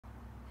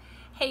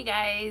Hey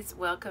guys,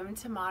 welcome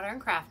to Modern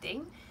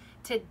Crafting.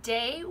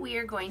 Today we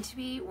are going to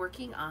be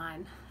working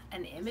on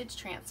an image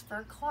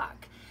transfer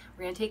clock.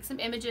 We're going to take some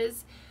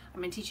images, I'm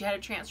going to teach you how to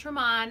transfer them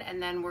on,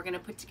 and then we're going to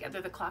put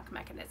together the clock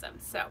mechanism.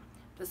 So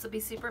this will be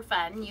super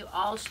fun. You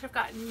all should have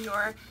gotten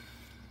your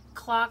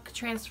clock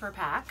transfer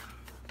pack.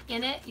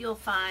 In it you'll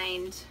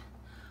find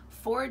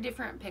 4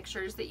 different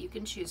pictures that you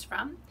can choose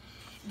from.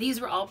 These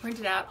were all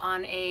printed out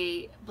on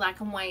a black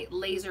and white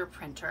laser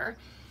printer.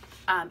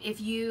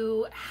 If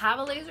you have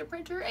a laser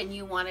printer and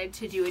you wanted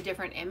to do a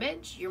different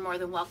image, you're more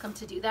than welcome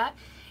to do that.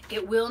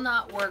 It will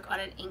not work on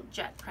an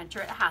inkjet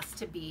printer. It has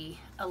to be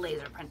a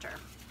laser printer.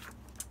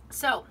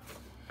 So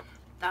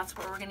that's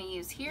what we're going to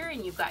use here,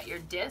 and you've got your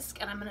disc,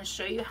 and I'm going to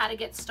show you how to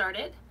get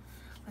started.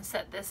 I'm going to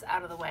set this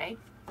out of the way.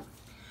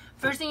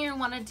 First thing you're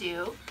going to want to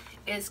do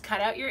is cut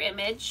out your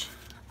image.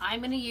 I'm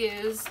going to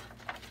use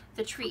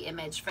the tree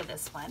image for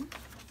this one.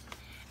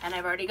 And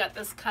I've already got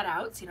this cut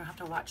out, so you don't have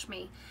to watch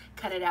me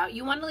cut it out.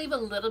 You want to leave a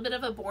little bit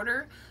of a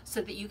border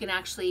so that you can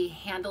actually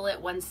handle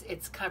it once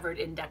it's covered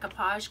in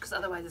decoupage, because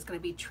otherwise it's going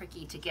to be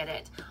tricky to get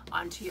it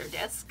onto your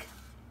disc.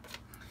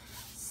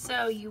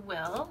 So you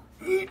will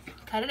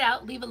cut it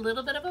out, leave a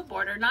little bit of a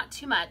border, not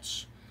too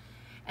much,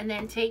 and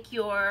then take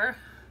your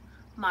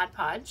Mod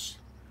Podge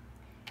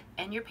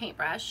and your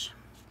paintbrush,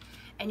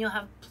 and you'll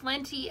have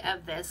plenty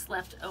of this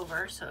left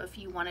over, so if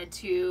you wanted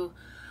to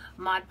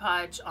Mod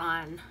Podge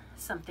on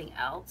something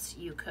else,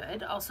 you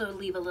could. Also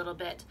leave a little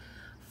bit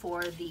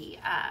for the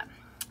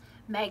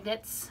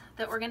magnets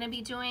that we're going to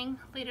be doing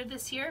later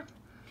this year.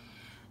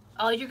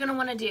 All you're going to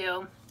want to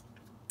do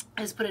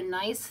is put a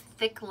nice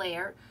thick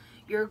layer.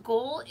 Your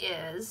goal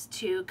is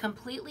to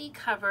completely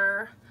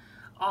cover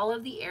all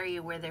of the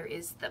area where there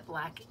is the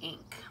black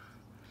ink,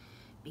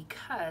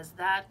 because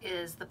that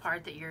is the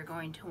part that you're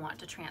going to want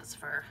to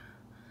transfer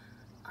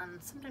on.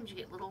 Sometimes you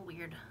get little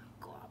weird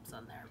globs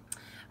on there.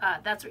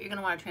 That's what you're going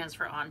to want to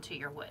transfer onto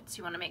your wood. So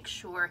you want to make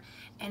sure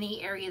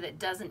any area that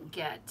doesn't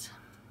get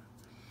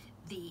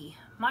the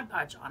Mod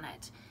Podge on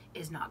it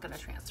is not going to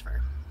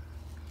transfer.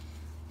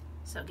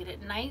 So get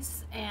it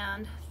nice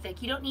and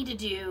thick. You don't need to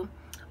do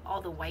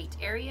all the white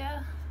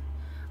area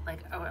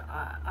like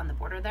on the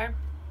border there,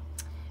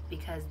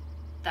 because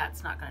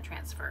that's not going to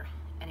transfer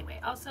anyway.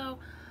 Also,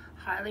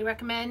 highly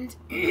recommend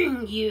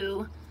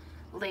you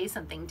lay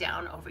something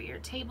down over your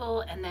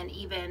table, and then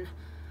even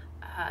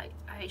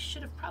I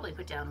should have probably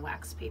put down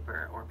wax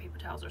paper or paper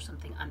towels or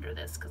something under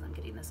this, because I'm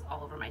getting this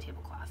all over my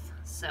tablecloth.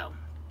 So,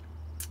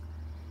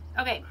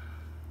 okay,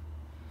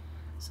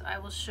 so I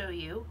will show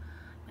you.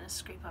 I'm going to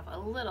scrape off a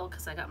little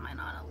because I got mine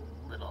on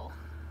a little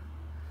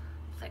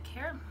thick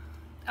here.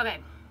 Okay,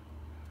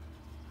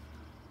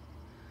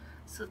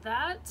 so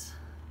that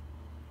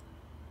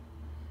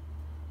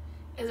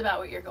is about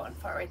what you're going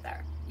for right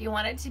there. You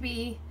want it to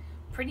be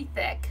pretty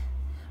thick,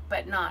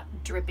 but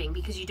not dripping,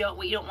 because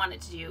what you don't want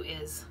it to do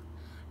is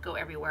go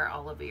everywhere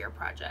all over your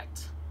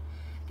project.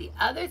 The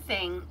other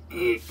thing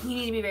you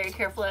need to be very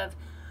careful of,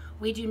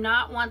 we do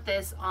not want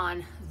this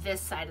on this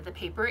side of the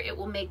paper. It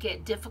will make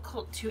it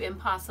difficult to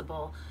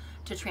impossible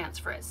to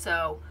transfer it.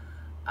 So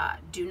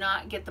do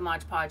not get the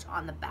Mod Podge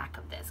on the back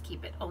of this.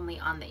 Keep it only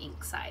on the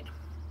ink side.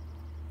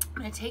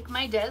 I'm going to take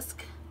my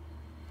disc,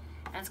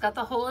 and it's got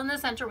the hole in the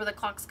center where the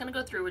clock's going to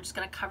go through. We're just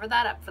going to cover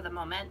that up for the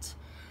moment.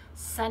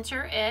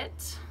 Center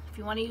it. If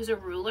you want to use a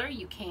ruler,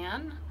 you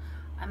can.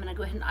 I'm going to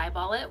go ahead and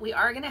eyeball it. We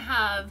are going to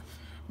have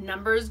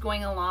numbers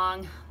going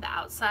along the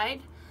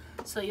outside,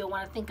 so you'll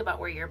want to think about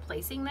where you're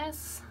placing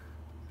this.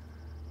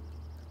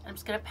 I'm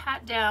just going to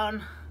pat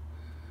down,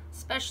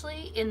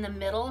 especially in the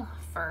middle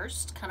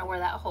first, kind of where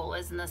that hole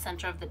is in the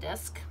center of the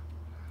disc,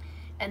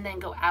 and then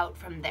go out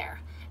from there.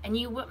 And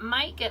you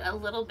might get a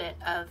little bit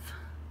of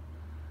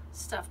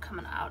stuff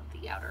coming out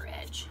the outer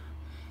edge,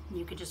 and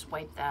you could just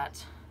wipe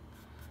that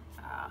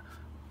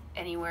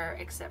anywhere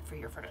except for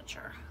your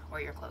furniture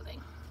or your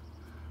clothing.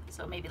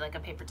 So maybe like a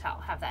paper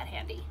towel, have that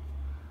handy.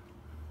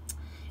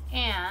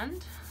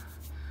 And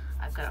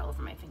I've got it all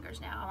over my fingers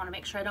now. I want to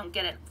make sure I don't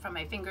get it from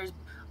my fingers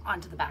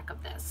onto the back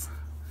of this.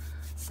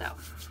 So,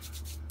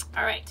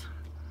 all right,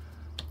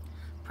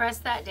 press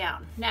that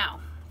down.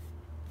 Now,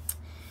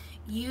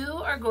 you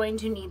are going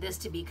to need this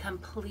to be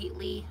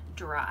completely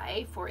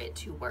dry for it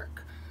to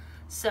work.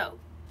 So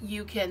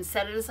you can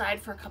set it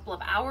aside for a couple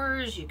of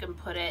hours. You can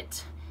put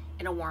it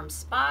in a warm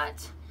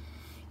spot.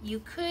 You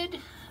could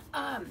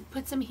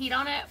put some heat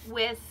on it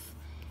with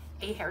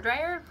a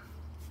hairdryer.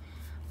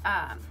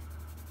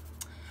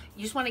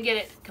 You just want to get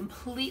it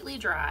completely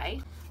dry.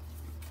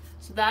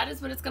 So that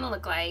is what it's going to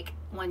look like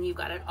when you've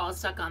got it all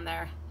stuck on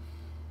there.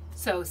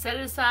 So set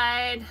it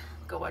aside,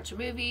 go watch a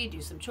movie,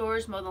 do some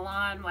chores, mow the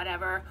lawn,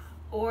 whatever.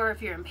 Or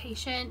if you're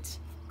impatient,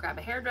 grab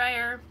a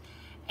hairdryer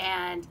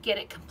and get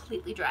it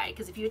completely dry,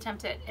 because if you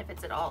attempt it, if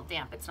it's at all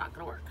damp, it's not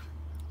going to work.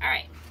 All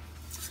right.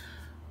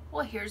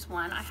 Well, here's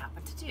one I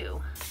happen to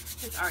do.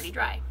 It's already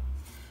dry.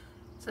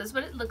 So this is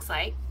what it looks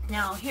like.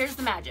 Now, here's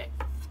the magic.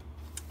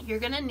 You're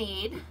going to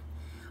need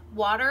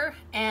water,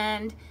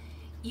 and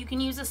you can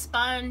use a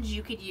sponge,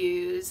 you could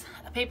use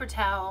a paper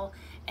towel,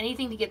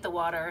 anything to get the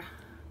water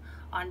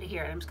onto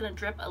here. And I'm just gonna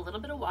drip a little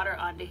bit of water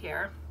onto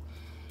here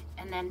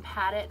and then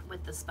pat it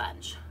with the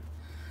sponge.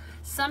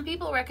 Some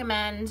people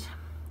recommend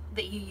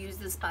that you use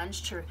the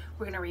sponge to,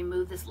 we're gonna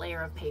remove this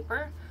layer of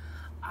paper.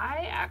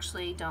 I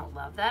actually don't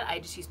love that. I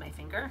just use my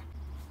finger.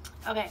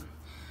 Okay,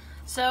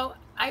 so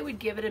I would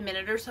give it a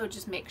minute or so,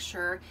 just make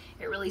sure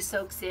it really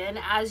soaks in.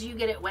 As you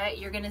get it wet,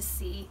 you're gonna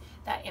see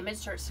that image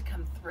starts to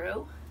come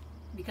through,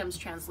 becomes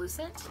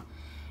translucent.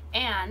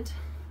 And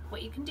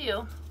what you can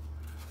do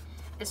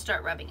is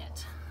start rubbing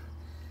it.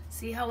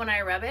 See how when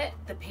I rub it,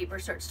 the paper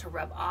starts to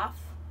rub off?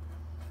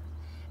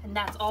 And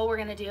that's all we're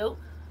gonna do.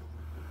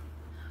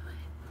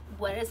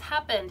 What has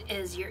happened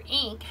is your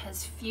ink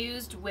has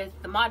fused with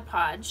the Mod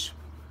Podge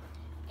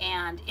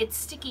and it's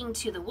sticking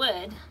to the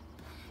wood,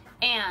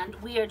 and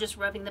we are just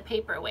rubbing the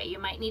paper away. You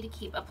might need to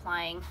keep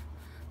applying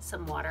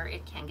some water.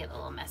 It can get a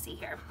little messy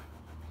here.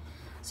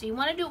 So you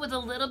wanna do it with a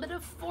little bit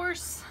of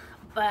force,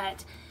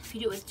 but if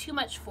you do it with too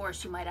much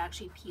force, you might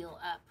actually peel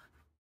up.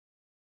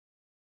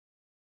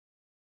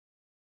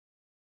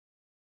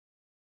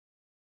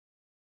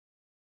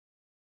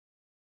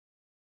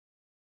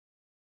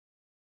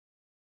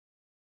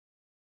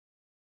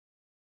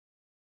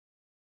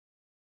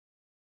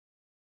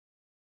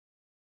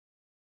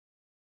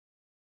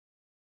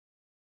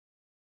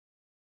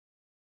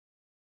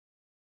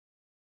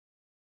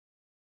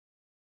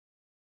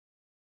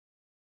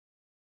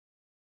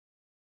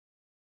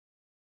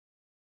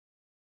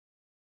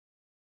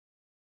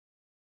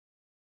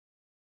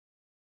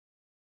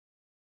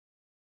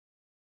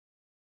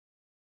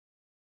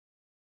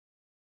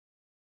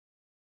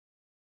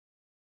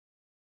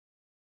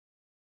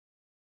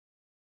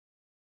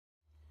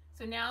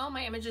 So now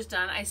my image is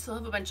done. I still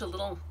have a bunch of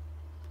little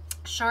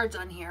shards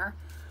on here.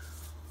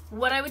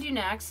 What I would do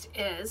next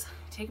is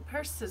take a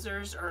pair of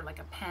scissors or like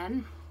a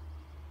pen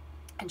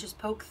and just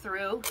poke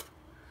through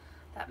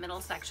that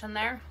middle section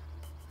there,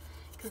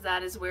 because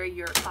that is where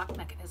your clock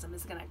mechanism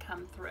is gonna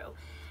come through.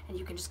 And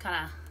you can just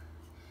kind of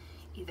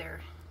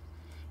either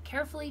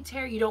carefully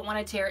tear, you don't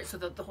want to tear it so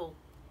that the whole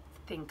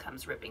thing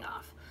comes ripping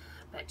off,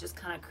 but just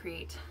kind of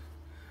create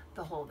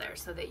the hole there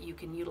so that you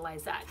can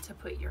utilize that to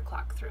put your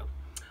clock through.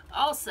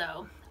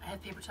 Also, I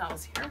have paper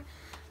towels here.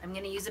 I'm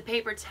going to use a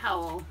paper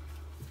towel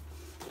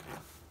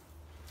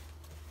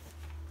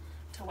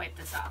to wipe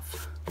this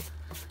off.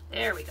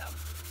 There we go.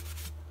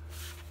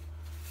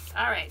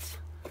 All right,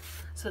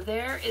 so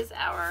there is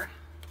our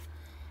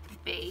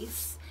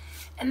base.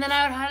 And then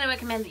I would highly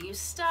recommend that you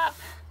stop,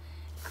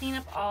 clean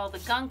up all the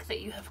gunk that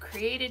you have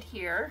created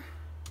here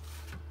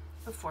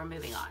before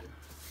moving on.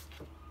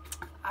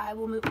 I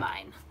will move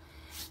mine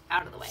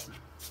out of the way.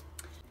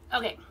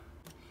 Okay.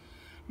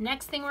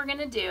 Next thing we're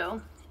gonna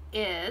do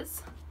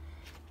is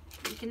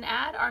we can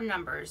add our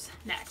numbers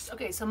next.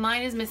 Okay, so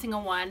mine is missing a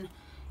 1.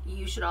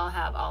 You should all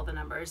have all the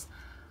numbers.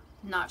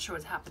 Not sure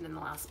what's happened in the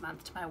last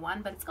month to my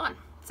 1, but it's gone.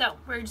 So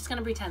we're just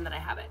gonna pretend that I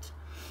have it.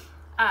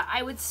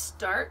 I would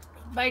start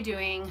by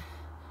doing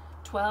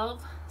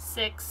 12,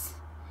 6,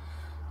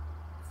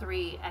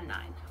 3, and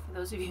 9. For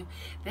those of you,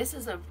 this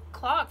is a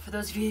clock for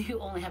those of you who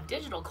only have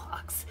digital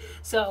clocks.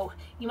 So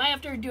you might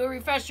have to do a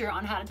refresher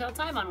on how to tell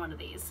time on one of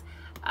these.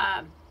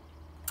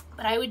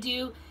 But I would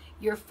do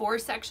your 4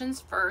 sections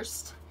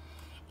first.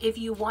 If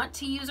you want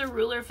to use a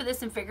ruler for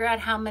this and figure out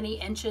how many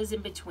inches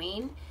in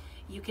between,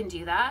 you can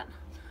do that.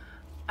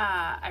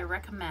 I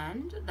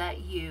recommend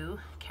that you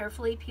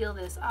carefully peel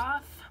this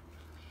off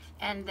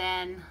and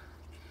then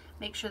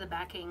make sure the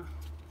backing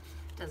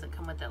doesn't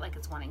come with it like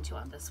it's wanting to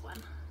on this one.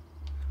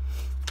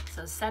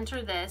 So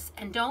center this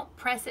and don't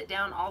press it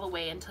down all the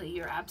way until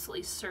you're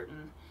absolutely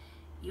certain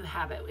you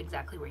have it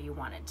exactly where you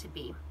want it to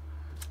be.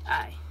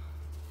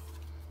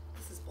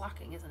 This is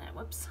blocking, isn't it?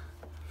 Whoops.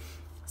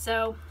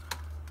 So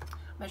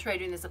I'm gonna try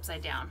doing this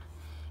upside down.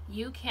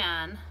 You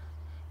can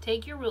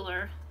take your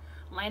ruler,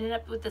 line it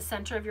up with the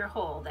center of your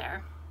hole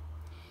there,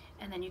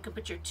 and then you can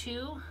put your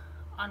 2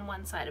 on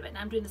one side of it. And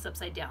I'm doing this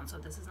upside down, so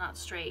if this is not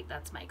straight,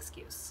 that's my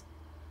excuse.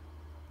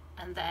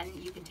 And then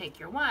you can take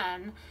your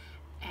 1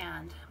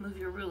 and move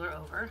your ruler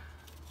over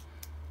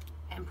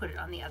and put it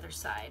on the other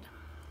side.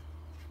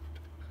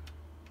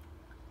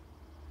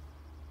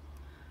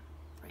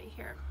 Right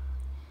here.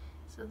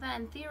 So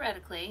then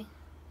theoretically,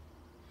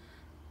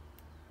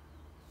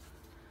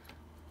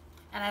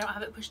 and I don't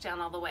have it pushed down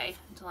all the way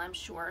until I'm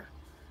sure.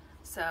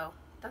 So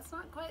that's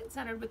not quite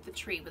centered with the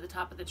tree, with the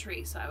top of the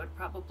tree. So I would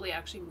probably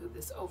actually move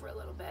this over a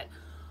little bit.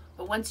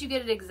 But once you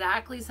get it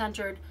exactly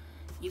centered,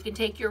 you can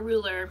take your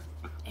ruler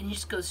and you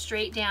just go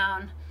straight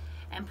down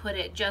and put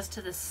it just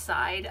to the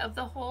side of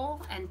the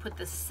hole and put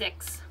the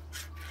 6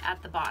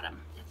 at the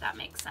bottom, if that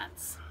makes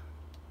sense.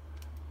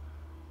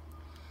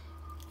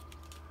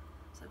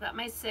 So I've got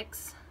my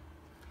 6.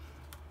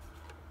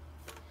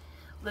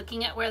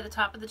 Looking at where the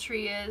top of the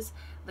tree is,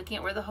 looking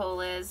at where the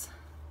hole is.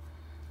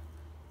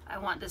 I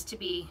want this to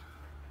be,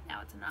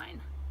 now it's a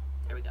 9.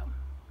 There we go.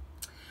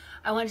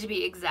 I want it to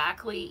be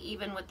exactly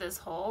even with this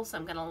hole, so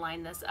I'm gonna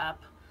line this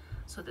up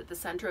so that the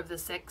center of the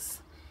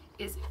 6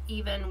 is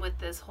even with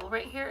this hole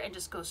right here, and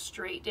just go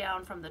straight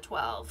down from the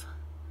 12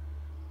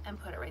 and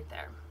put it right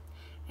there.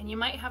 And you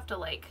might have to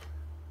like,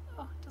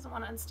 oh, it doesn't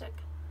want to unstick.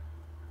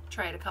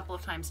 Try it a couple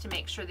of times to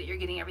make sure that you're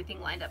getting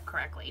everything lined up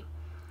correctly.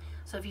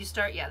 So if you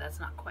start, yeah, that's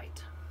not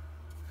quite.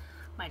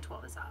 My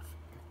 12 is off.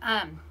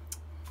 And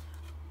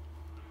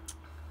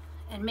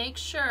make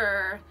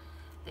sure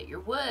that your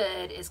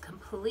wood is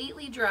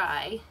completely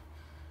dry.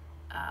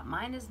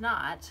 Mine is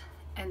not,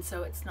 and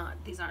so it's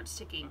not, these aren't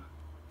sticking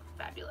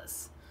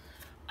fabulous.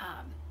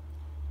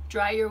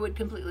 Dry your wood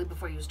completely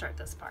before you start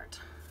this part.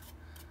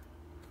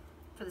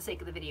 For the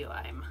sake of the video,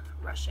 I'm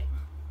rushing.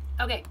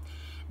 Okay,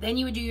 then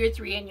you would do your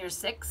 3 and your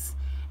 6,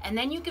 and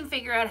then you can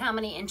figure out how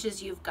many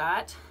inches you've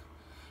got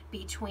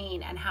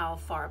between and how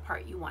far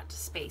apart you want to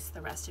space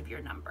the rest of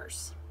your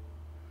numbers.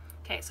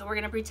 Okay, so we're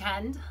gonna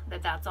pretend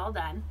that that's all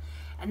done,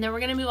 and then we're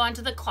gonna move on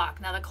to the clock.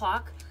 Now the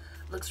clock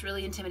looks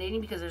really intimidating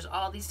because there's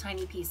all these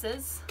tiny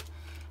pieces,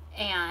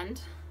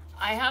 and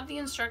I have the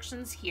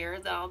instructions here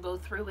that I'll go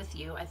through with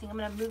you. I think I'm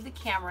gonna move the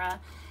camera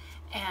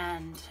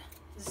and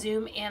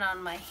zoom in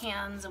on my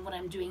hands and what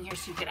I'm doing here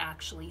so you can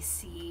actually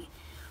see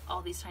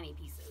all these tiny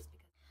pieces.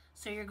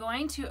 So you're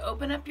going to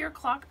open up your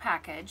clock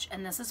package,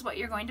 and this is what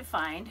you're going to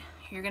find.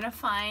 You're gonna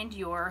find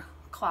your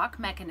clock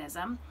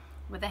mechanism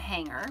with a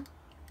hanger,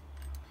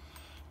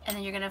 and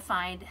then you're gonna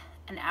find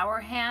an hour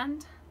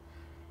hand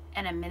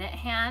and a minute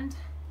hand,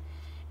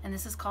 and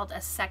this is called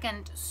a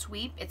second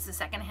sweep. It's the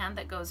second hand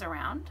that goes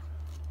around.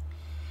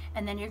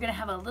 And then you're gonna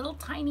have a little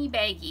tiny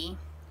baggie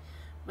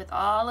with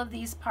all of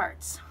these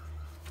parts.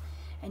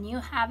 And you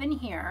have in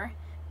here,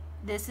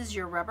 this is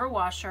your rubber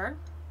washer,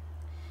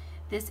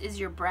 this is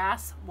your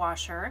brass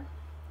washer,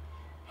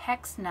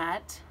 hex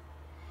nut,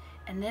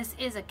 and this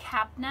is a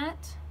cap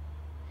nut,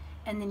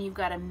 and then you've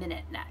got a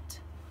minute nut.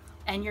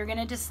 And you're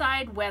gonna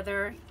decide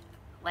whether,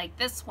 like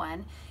this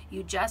one,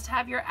 you just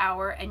have your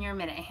hour and your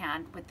minute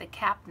hand with the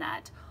cap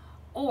nut,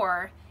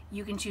 or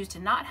you can choose to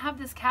not have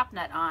this cap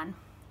nut on,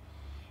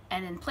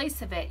 and in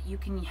place of it, you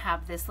can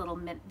have this little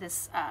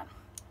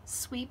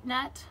sweep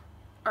nut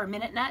or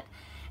minute nut,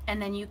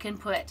 and then you can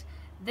put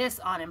this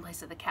on in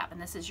place of the cap,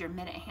 and this is your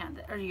minute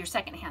hand or your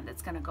second hand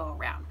that's going to go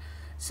around.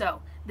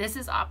 So this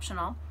is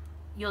optional.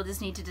 You'll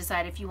just need to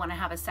decide if you want to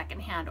have a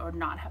second hand or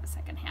not have a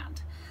second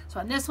hand. So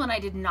on this one, I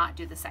did not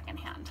do the second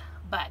hand,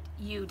 but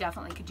you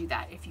definitely could do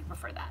that if you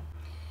prefer that.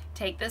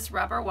 Take this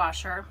rubber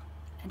washer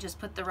and just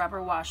put the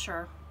rubber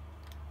washer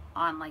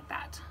on like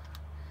that.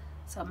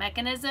 So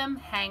mechanism,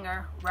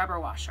 hanger, rubber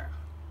washer.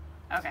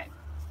 Okay,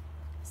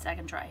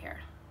 second try here.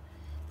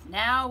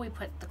 Now we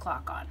put the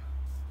clock on.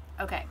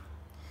 Okay,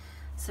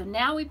 so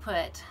now we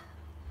put,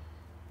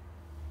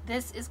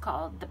 this is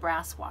called the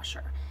brass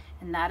washer,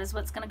 and that is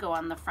what's gonna go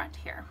on the front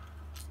here,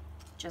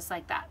 just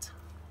like that.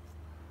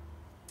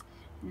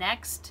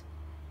 Next,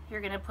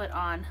 you're gonna put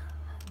on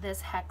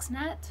this hex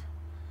nut,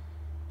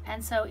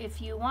 and so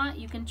if you want,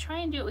 you can try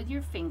and do it with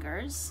your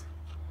fingers,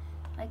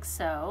 like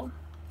so.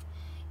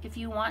 If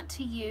you want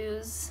to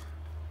use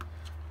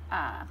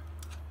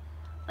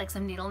like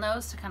some needle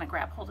nose to kind of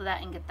grab hold of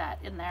that and get that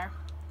in there.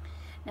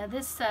 Now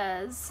this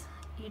says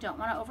you don't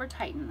want to over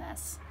tighten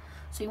this.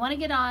 So you want to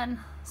get on,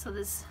 so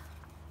this,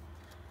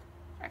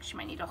 actually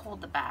might need to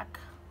hold the back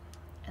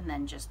and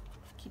then just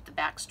keep the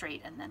back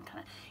straight, and then kind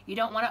of, you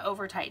don't want to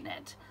over tighten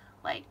it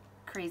like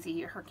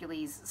crazy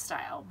Hercules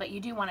style, but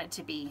you do want it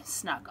to be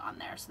snug on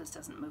there so this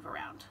doesn't move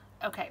around.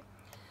 Okay,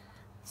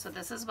 so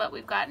this is what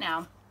we've got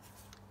now.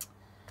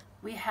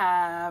 We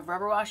have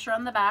rubber washer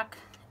on the back,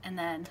 and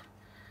then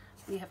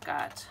we have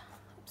got,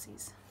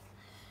 oopsies,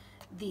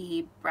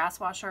 the brass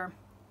washer,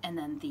 and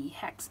then the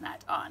hex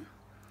nut on.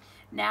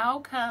 Now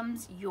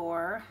comes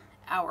your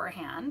hour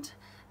hand.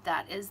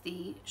 That is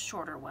the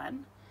shorter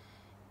one.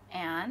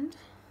 And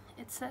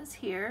it says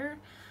here,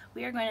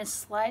 we are going to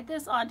slide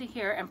this onto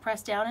here and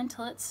press down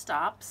until it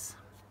stops.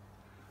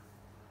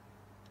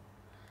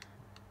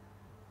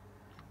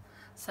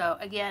 So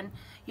again,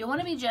 you'll want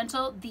to be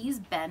gentle. These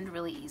bend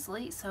really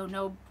easily, so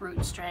no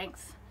brute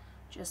strength.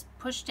 Just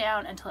push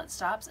down until it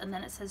stops, and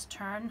then it says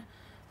turn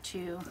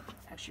to,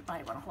 actually you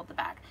might want to hold the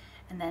back,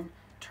 and then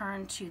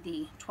turn to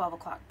the 12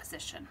 o'clock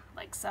position,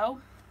 like so.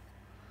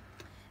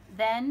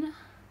 Then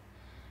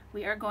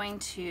we are going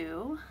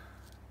to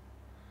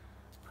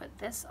put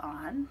this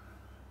on.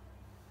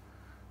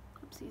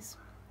 Oopsies.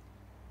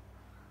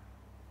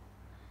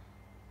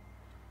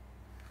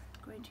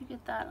 Going to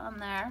get that on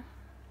there.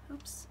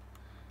 Oops.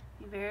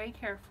 Be very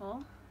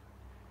careful.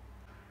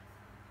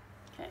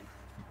 Okay.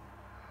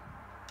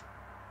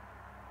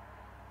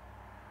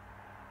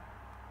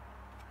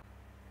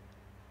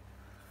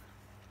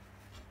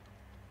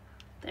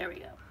 There we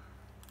go.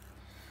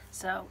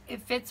 So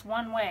it fits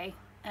one way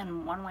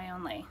and one way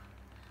only.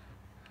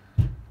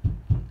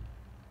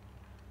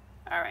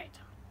 All right.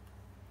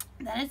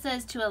 Then it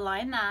says to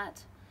align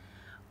that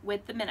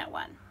with the minute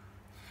one.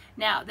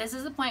 Now this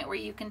is the point where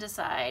you can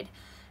decide,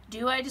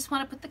 do I just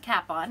want to put the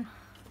cap on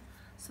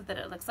so that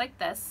it looks like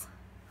this,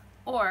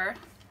 or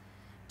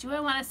do I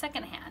want a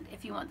second hand?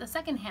 If you want the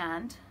second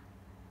hand,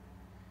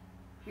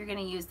 you're going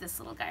to use this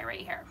little guy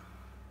right here,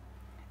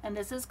 and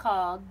this is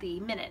called the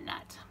minute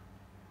nut.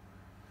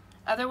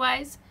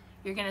 Otherwise,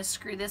 You're going to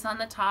screw this on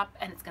the top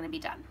and it's going to be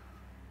done.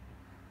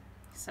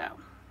 So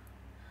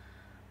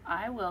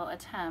I will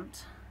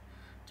attempt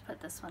to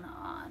put this one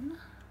on.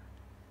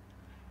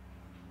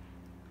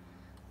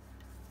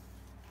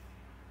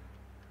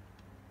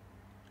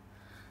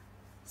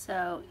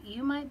 So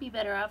you might be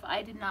better off.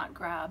 I did not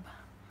grab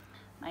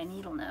my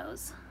needle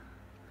nose,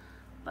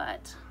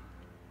 but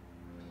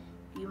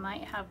you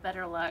might have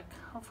better luck.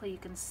 Hopefully you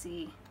can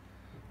see.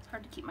 It's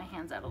hard to keep my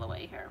hands out of the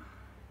way here.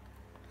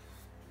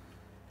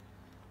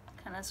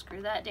 Kind of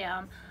screw that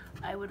down.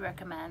 I would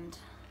recommend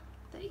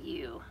that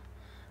you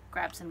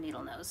grab some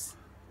needle nose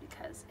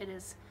because it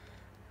is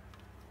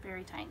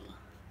very tiny.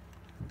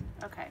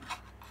 Okay,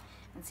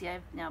 and see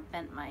I've now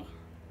bent my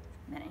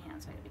minute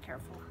hand, so I gotta be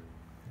careful.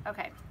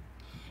 Okay,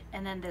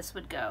 and then this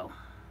would go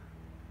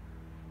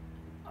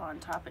on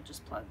top. It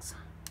just plugs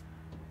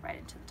right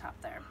into the top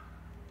there.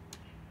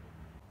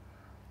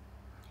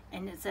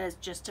 And it says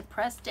just to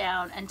press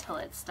down until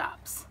it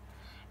stops.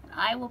 And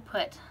I will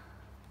put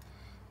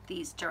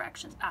these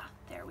directions. Ah,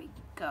 there we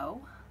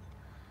go.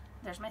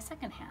 There's my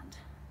second hand.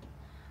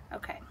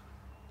 Okay,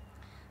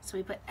 so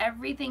we put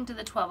everything to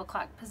the 12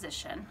 o'clock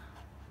position.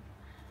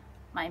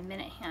 My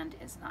minute hand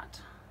is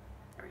not.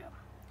 There we go.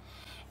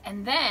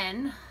 And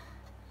then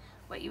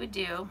what you would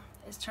do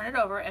is turn it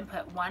over and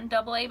put one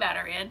AA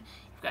battery in.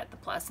 You've got the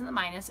plus and the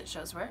minus. It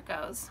shows where it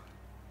goes.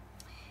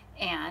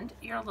 And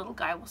your little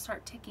guy will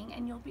start ticking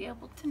and you'll be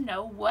able to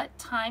know what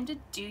time to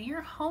do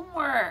your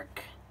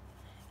homework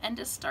and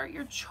to start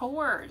your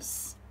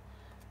chores.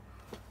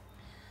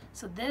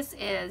 So this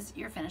is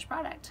your finished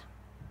product.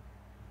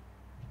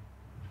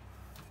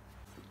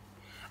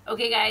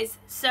 Okay guys,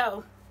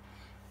 so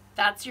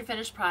that's your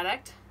finished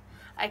product.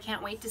 I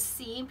can't wait to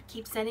see.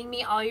 Keep sending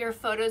me all your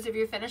photos of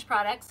your finished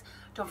products.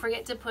 Don't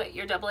forget to put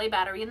your AA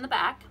battery in the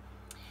back.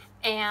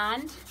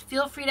 And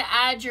feel free to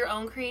add your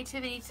own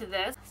creativity to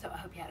this. So I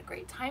hope you had a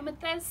great time with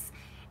this.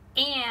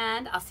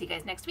 And I'll see you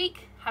guys next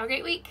week. Have a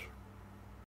great week.